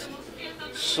 that's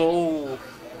so.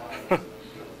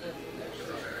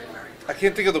 I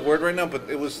can't think of the word right now, but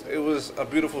it was a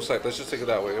beautiful sight. Let's just take it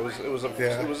that way. It was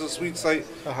a sweet sight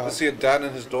to see a dad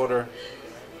and his daughter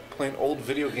playing old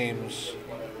video games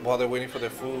while they're waiting for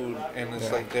their food, and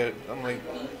it's like I'm like,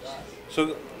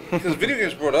 so because video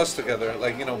games brought us together,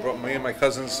 like, you know, brought me and my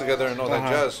cousins together and all that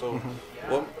jazz. So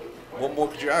what more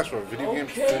could you ask for? Video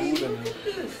games, food,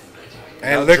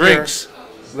 and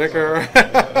liquor,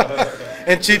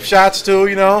 and cheap shots too.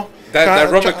 You know, that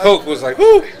rum and coke was like,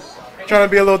 whoo. Trying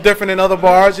to be a little different than other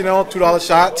bars, you know, $2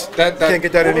 shots. Can't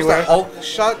get that anywhere. Was that Hulk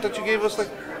shot that you gave us like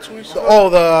 2 weeks ago? Oh,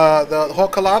 the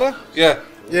Hulk colada? Yeah.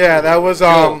 Yeah, that was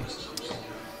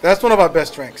that's one of our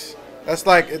best drinks. That's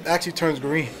like, it actually turns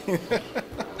green,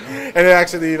 and it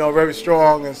actually, you know, very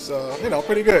strong and you know,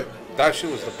 pretty good. That shit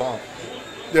was the bomb.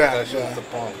 Yeah, that shit was the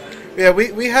bomb. Yeah,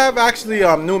 we have actually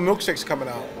new milkshakes coming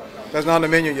out. That's not on the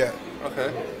menu yet.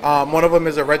 Okay. One of them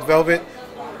is a red velvet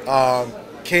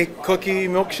cake cookie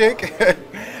milkshake.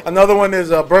 Another one is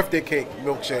a birthday cake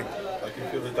milkshake. I can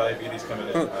feel the diabetes coming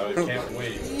in. I can't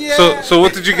wait. Yeah. So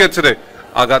what did you get today?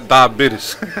 I got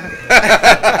diabetes.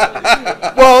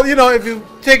 Well, you know, if you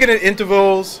take it in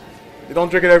intervals, you don't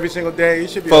drink it every single day, you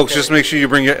should be Folks, okay. just make sure you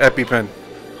bring your EpiPen.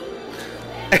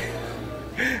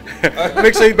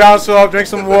 Make sure you balance off, drink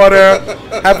some water,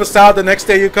 have a salad the next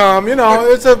day you come. You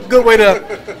know, it's a good way to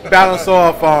balance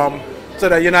off so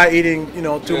that you're not eating, you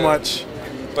know, too much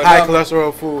high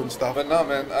cholesterol food and stuff. But no,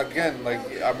 man, again, like,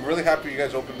 I'm really happy you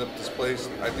guys opened up this place.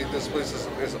 I think this place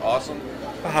is awesome.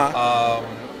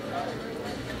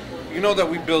 You know that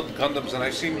we build Gundams, and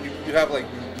I've seen you have like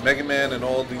Mega Man and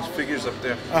all these figures up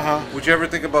there. Would you ever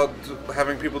think about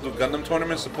having people do Gundam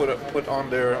tournaments to put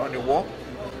on your wall?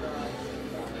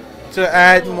 To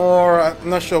add more, I'm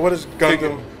not sure, what is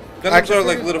Gundam? Gundams are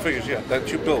like little figures, yeah, that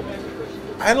you build.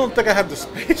 I don't think I have the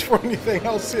space for anything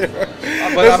else here.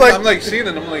 But I'm like seeing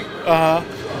it, I'm like,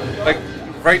 like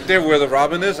right there where the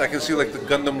Robin is, I can see like the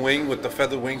Gundam wing with the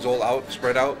feather wings all out,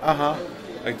 spread out.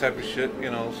 Like type of shit,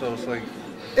 you know, so it's like.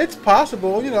 It's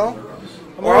possible, you know.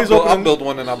 I'll build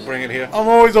one and I'll bring it here. I'm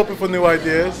always open for new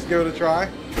ideas. Give it a try.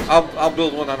 I'll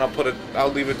build one and I'll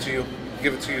leave it to you,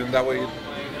 give it to you, and that way you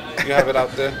have it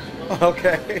out there.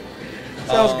 Okay.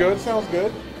 Sounds good. Sounds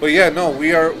good. But yeah, no,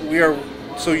 we are.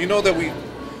 So you know that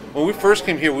when we first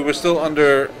came here, we were still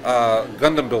under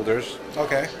Gundam Builders.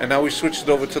 Okay. And now we switched it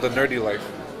over to the Nerdy Life.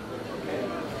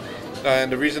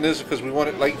 And the reason is because we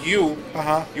wanted, like you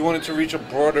wanted to reach a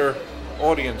broader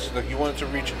audience. Like you wanted to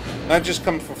reach, not just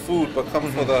come for food, but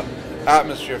come for the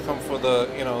atmosphere, come for the,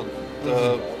 you know,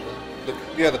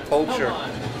 the culture.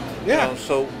 Yeah. You know,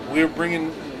 so we're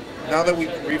bringing, now that we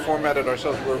reformatted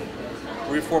ourselves, we're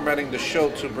reformatting the show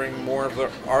to bring more of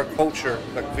our culture,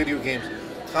 like video games,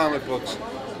 comic books,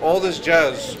 all this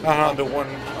jazz under one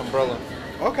umbrella.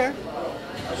 Okay.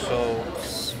 So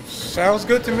sounds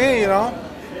good to me, you know.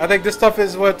 I think this stuff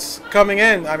is what's coming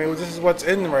in. I mean, this is what's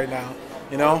in right now,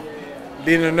 you know.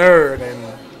 Being a nerd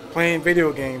and playing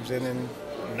video games and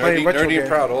playing retro games. Nerdy and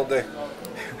proud all day.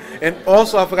 And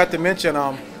also, I forgot to mention,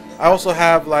 I also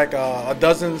have like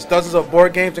dozens of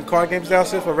board games and card games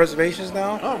downstairs for reservations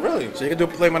now. Oh, really? So you can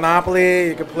play Monopoly.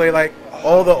 You can play like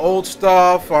all the old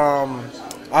stuff,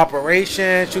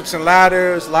 Operation, Chutes and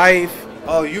Ladders, Life.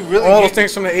 Oh, you really? All those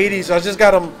things from the '80s. I just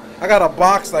got them. I got a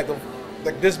box like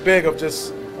this big of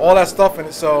just all that stuff in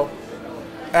it. So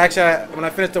actually, when I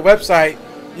finish the website,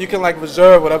 you can like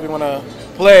reserve whatever you want to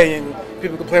play, and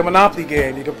people can play a Monopoly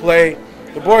game. You can play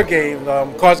the board game,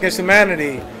 Cards Against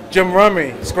Humanity, Jim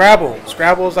Rummy, Scrabble.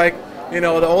 Scrabble is like, you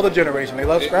know, the older generation. They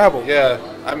love Scrabble. Yeah,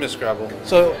 I miss Scrabble.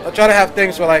 So I try to have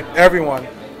things for like everyone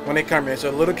when they come in.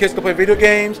 So little kids can play video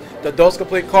games, the adults can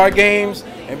play card games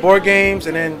and board games,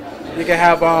 and then you can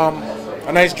have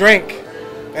a nice drink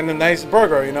and a nice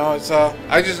burger. You know, it's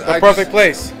the perfect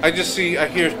place. I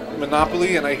hear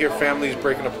Monopoly and I hear families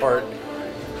breaking apart.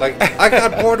 Like, I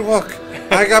got Boardwalk,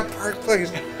 I got Park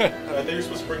Place. I think you're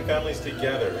supposed to bring families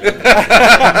together.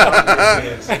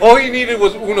 All you needed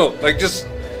was Uno, like just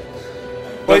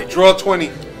draw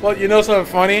 20. Well, you know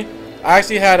something funny? I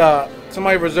actually had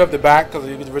somebody reserve the back, because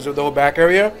you could reserve the whole back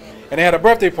area, and they had a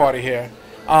birthday party here.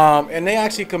 And they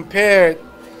actually compared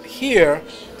here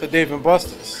to Dave &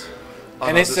 Buster's.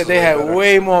 And they said they had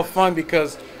way more fun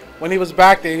because when he was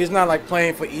back there, he's not like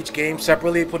playing for each game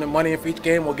separately, putting money in for each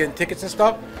game or getting tickets and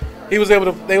stuff. They was able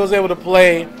to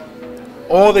play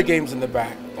all the games in the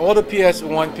back, all the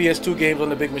PS1, PS2 games on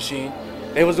the big machine.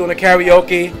 They was doing the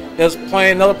karaoke. They was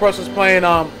playing. Another person was playing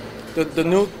the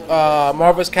new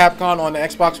Marvel's Capcom on the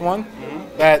Xbox One,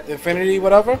 that Infinity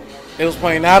whatever. They was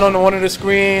playing that on one of the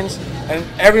screens, and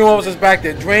everyone was just back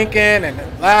there drinking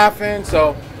and laughing.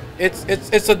 So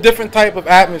it's a different type of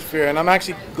atmosphere, and I'm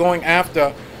actually going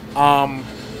after,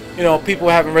 people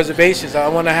having reservations. I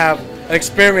want to have an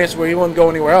experience where you wouldn't go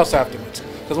anywhere else afterwards.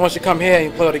 Because once you come here and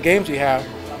you play all the games we have,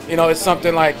 it's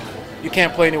something like you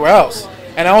can't play anywhere else.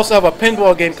 And I also have a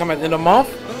pinball game coming in a month.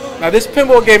 Now this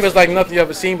pinball game is like nothing you've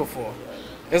ever seen before.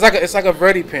 It's like a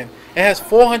Verdi pin. It has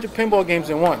 400 pinball games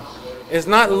in one. It's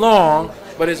not long,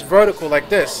 but it's vertical like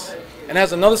this. And it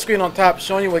has another screen on top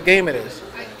showing you what game it is.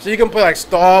 So you can play like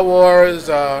Star Wars,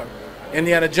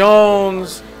 Indiana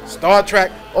Jones, Star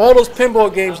Trek, all those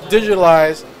pinball games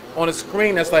digitalized on a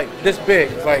screen that's like this big.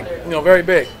 It's like, very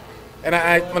big. And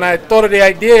when I thought of the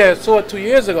idea, I saw it 2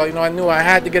 years ago, I knew I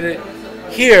had to get it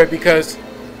here because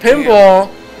pinball,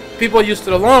 people are used to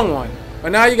the long one.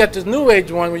 But now you got this new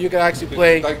age one where you can actually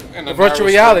play like the virtual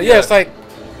reality. Yeah, it's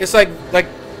like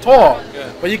tall,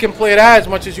 but you can play it as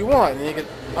much as you want, and you can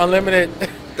unlimited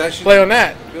play on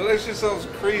that. That shit sounds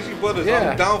crazy, brothers.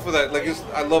 I'm down for that. Like,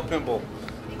 I love pinball.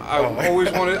 I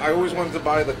always wanted to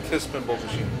buy the KISS pinball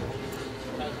machine.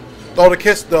 Oh, the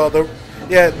KISS, the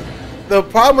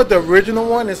problem with the original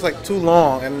one is like too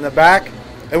long, and in the back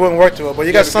it wouldn't work to it. But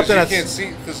you got something you can't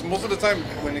see, because most of the time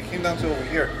when it came down to over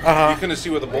here, you couldn't see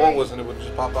where the ball was, and it would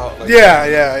just pop out. Like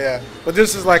yeah. But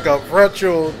this is like a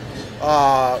virtual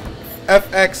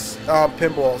FX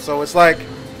pinball, so it's like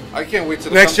I can't wait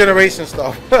till next generation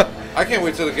stuff. I can't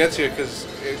wait till it gets here because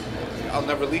I'll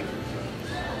never leave.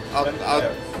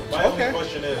 My only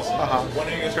question is, when are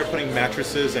you going to start putting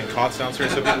mattresses and cots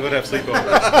downstairs so people would have sleepovers?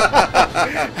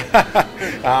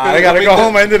 I got to go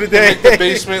home at the end of the day. Make the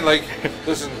basement,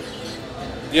 listen,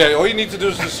 all you need to do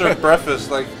is just serve breakfast.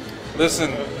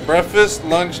 Listen, breakfast,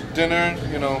 lunch, dinner,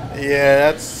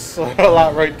 Yeah, that's a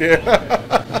lot right there.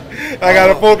 I got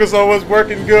to focus on what's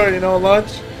working good,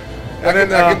 lunch.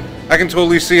 And I can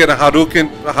totally see it, a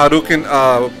Hadouken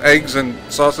eggs and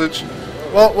sausage.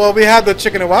 Well, we had the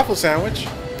chicken and waffle sandwich.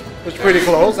 It's pretty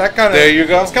close. That kind of there you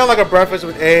go. It's kind of like a breakfast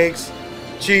with eggs,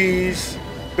 cheese,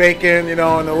 bacon,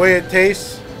 and the way it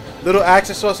tastes, little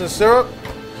accent sauce and syrup.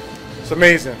 It's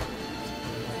amazing.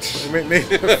 It's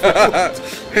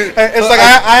like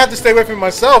I have to stay away from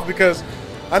myself because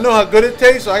I know how good it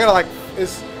tastes. So I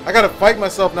gotta fight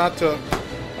myself not to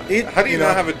eat. How do you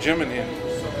not have a gym in here?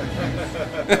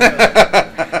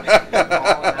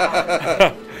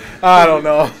 I don't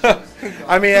know.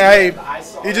 I mean,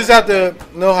 you just have to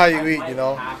know how you eat,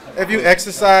 If you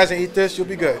exercise and eat this, you'll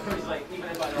be good.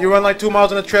 You run like 2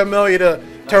 miles on a treadmill, eat a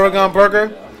Tarragon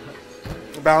burger,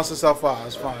 balance yourself out.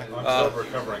 It's fine. I'm still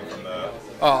recovering from that.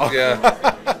 Oh. Yeah.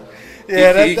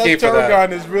 Yeah, that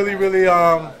Tarragon is really, really,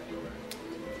 I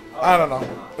don't know,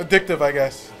 addictive, I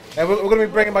guess. And we're going to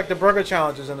be bringing back the burger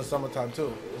challenges in the summertime,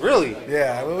 too. Really?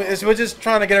 Yeah. We're just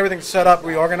trying to get everything set up,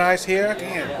 reorganized here.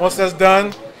 Damn. Once that's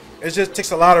done, it just takes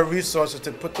a lot of resources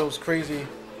to put those crazy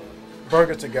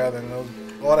burgers together and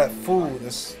all that food.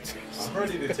 I'm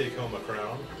ready to take home a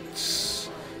crown.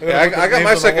 Yeah, I got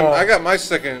my second. I got my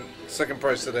second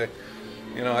prize today.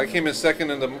 I came in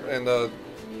second in the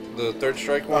third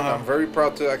strike one. I'm very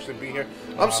proud to actually be here.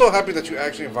 I'm so happy that you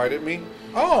actually invited me.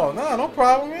 Oh no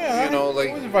problem. Yeah, I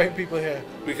always inviting people here.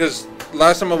 Because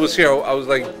last time I was here, I was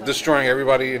like destroying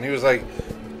everybody, and he was like,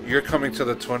 "You're coming to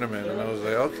the tournament," and I was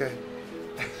like, "Okay."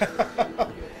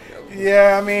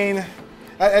 Yeah, I mean,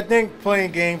 I think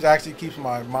playing games actually keeps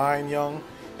my mind young,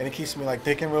 and it keeps me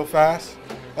thinking real fast.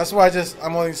 That's why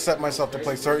I'm only set myself to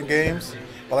play certain games,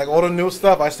 but all the new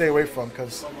stuff I stay away from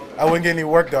because I wouldn't get any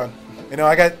work done.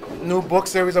 I got new book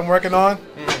series I'm working on.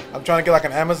 I'm trying to get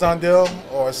an Amazon deal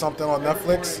or something on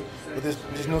Netflix with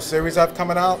this new series I've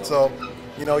coming out. So,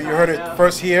 you heard it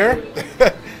first here.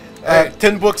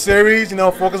 10-book series,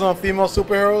 focus on female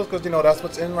superheroes because, that's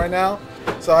what's in right now.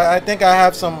 So I think I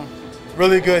have some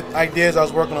really good ideas I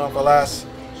was working on for the last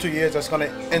 2 years that's going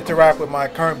to interact with my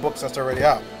current books that's already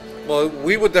out. Well,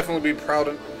 we would definitely be proud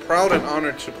and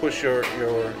honored to push your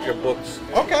books.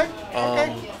 Okay.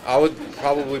 I would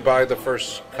probably buy the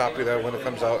first copy that when it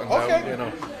comes out, and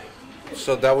that,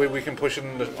 so that way we can push it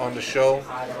on the show,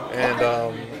 and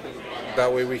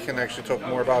that way we can actually talk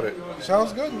more about it.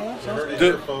 Sounds good, man. Sounds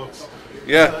good, folks.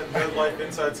 Yeah. Good life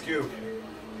inside scoop.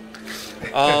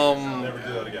 Never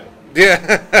do that again.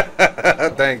 Yeah.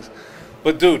 Thanks.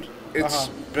 But dude, It's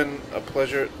been a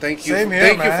pleasure. Thank you. Same here,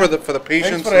 Thank man. you for the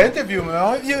patience. Thanks for the interview,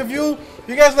 man. If you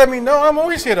guys let me know, I'm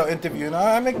always here to interview. And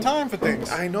I make time for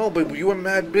things. I know, but you were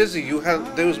mad busy.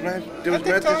 There was mad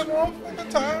time off. I got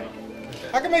time.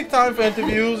 I can make time for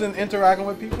interviews and interacting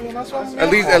with people, and that's what I'm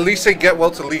at least say get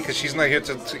well to Lee, because she's not here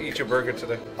to eat your burger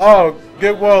today. Oh,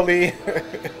 get well, Lee.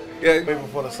 Yeah. Wait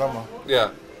before the summer.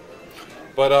 Yeah.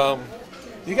 But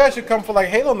you guys should come for like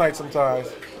Halo night sometimes.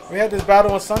 We had this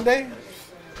battle on Sunday.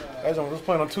 I was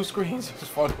playing on 2 screens. It was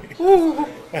funny.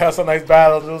 We had some nice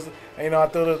battles. It was, I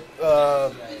threw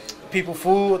the people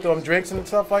food, threw them drinks and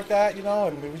stuff like that,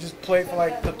 and we just played for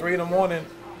like till 3 in the morning.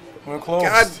 When we're closed.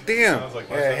 God damn.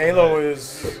 Yeah, Halo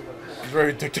is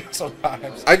very addictive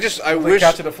sometimes. I wish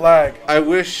capture the flag. I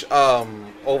wish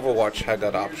Overwatch had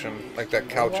that option, like that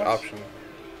couch option.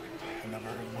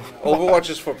 Overwatch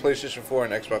is for PlayStation 4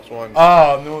 and Xbox One.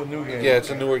 Oh, new game. Yeah,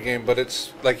 it's a newer game, but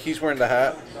it's like he's wearing the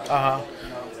hat.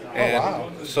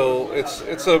 And so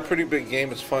it's a pretty big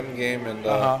game. It's a fun game, and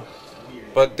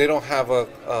but they don't have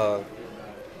a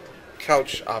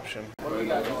couch option.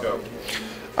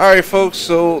 All right, folks.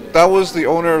 So that was the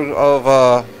owner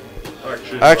of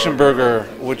Action Burger,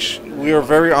 which we are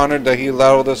very honored that he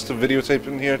allowed us to videotape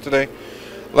in here today.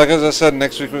 Like as I said,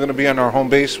 next week we're going to be on our home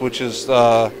base, which is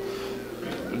the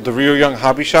Rio Young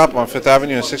Hobby Shop on 5th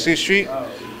Avenue and 60th Street.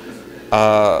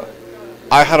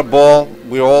 I had a ball.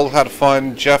 We all had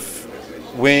fun. Jeff,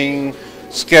 Wing,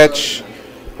 Sketch,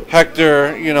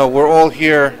 Hector. We're all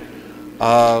here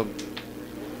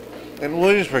in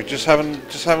Williamsburg, just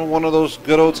having one of those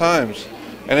good old times.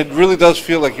 And it really does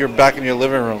feel like you're back in your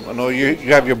living room. I know you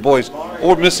have your boys. All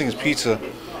we're missing is pizza.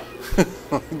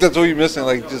 That's all you're missing.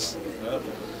 Like just.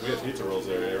 We have pizza rolls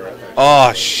there, right?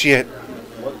 Oh shit.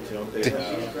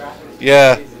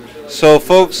 Yeah. So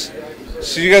folks,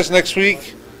 see you guys next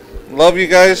week. Love you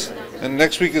guys. And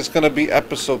next week is going to be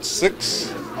episode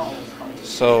 6.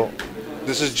 So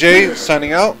this is Jay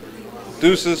signing out.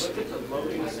 Deuces.